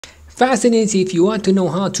Fast and easy if you want to know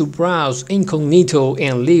how to browse incognito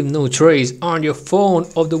and leave no trace on your phone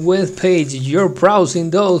of the web page you're browsing,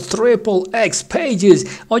 those XXX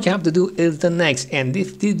pages. All you have to do is the next, and this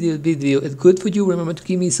video is good for you. Remember to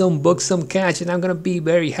give me some bucks, some cash, and I'm gonna be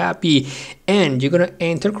very happy. And you're gonna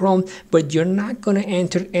enter Chrome, but you're not gonna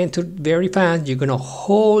enter very fast. You're gonna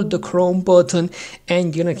hold the Chrome button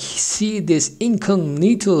and you're gonna see this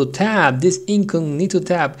incognito tab. This incognito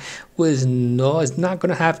tab was it's not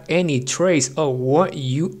gonna have any trace of what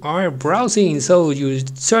you are browsing. So you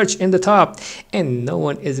search in the top and no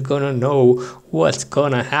one is gonna know what's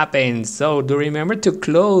gonna happen. So do remember to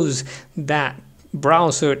close that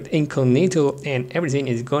browser incognito and everything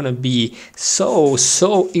is gonna be so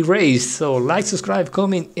erased. So like, subscribe,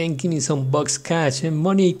 comment, and give me some bucks, cash, and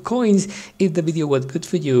money, coins if the video was good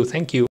for you. Thank you.